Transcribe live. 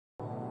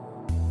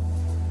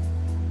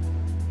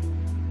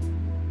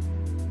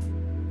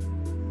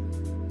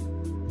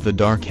the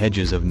dark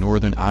hedges of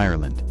Northern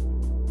Ireland.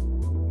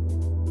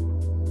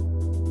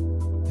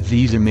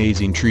 These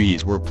amazing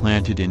trees were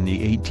planted in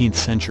the 18th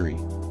century.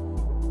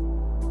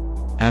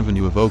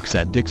 Avenue of Oaks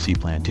at Dixie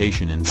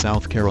Plantation in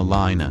South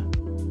Carolina.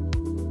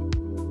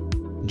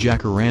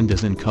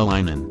 Jacarandas in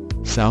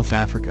Cullinan, South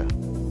Africa.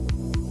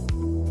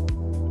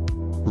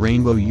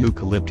 Rainbow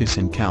eucalyptus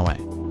in Kauai,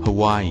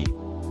 Hawaii.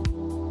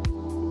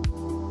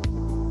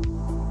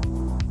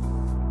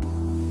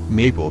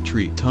 Maple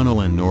Tree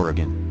Tunnel in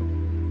Oregon.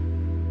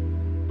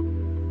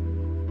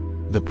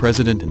 The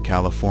President in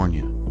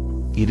California.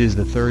 It is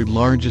the third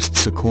largest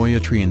sequoia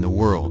tree in the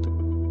world.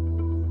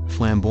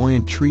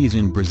 Flamboyant trees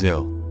in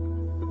Brazil.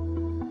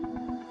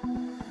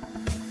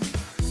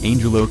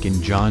 Angel Oak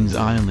in Johns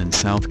Island,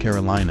 South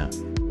Carolina.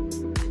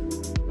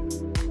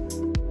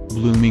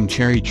 Blooming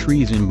cherry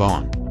trees in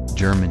Bonn,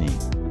 Germany.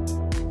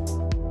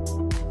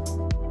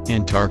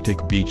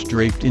 Antarctic beach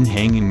draped in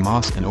hanging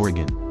moss in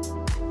Oregon.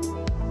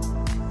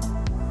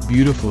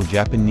 Beautiful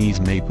Japanese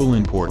maple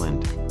in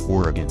Portland,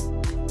 Oregon.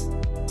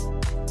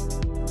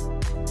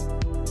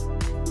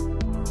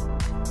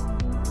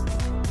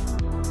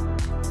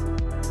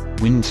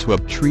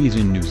 Windswept trees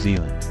in New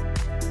Zealand.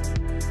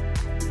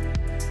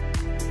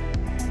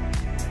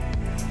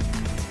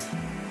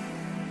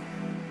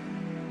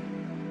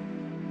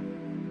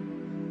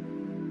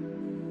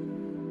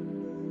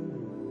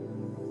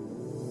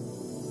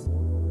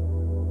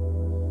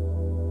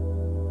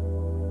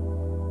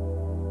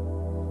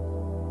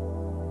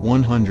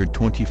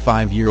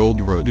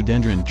 "125-year-old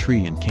rhododendron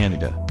tree in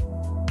Canada.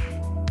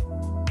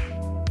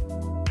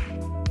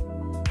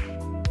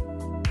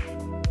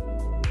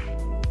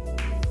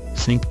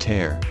 Cinque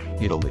Terre,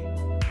 Italy.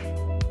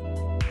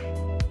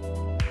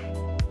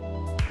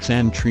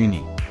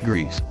 Santrini,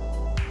 Greece.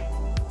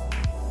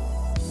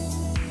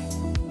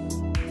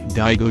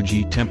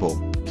 Daigoji Temple,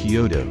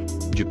 Kyoto,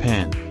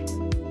 Japan.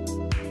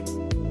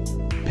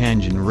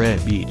 Panjin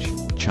Red Beach,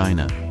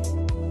 China.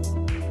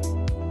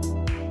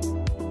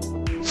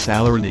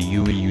 Salar de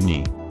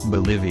Uyuni,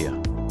 Bolivia.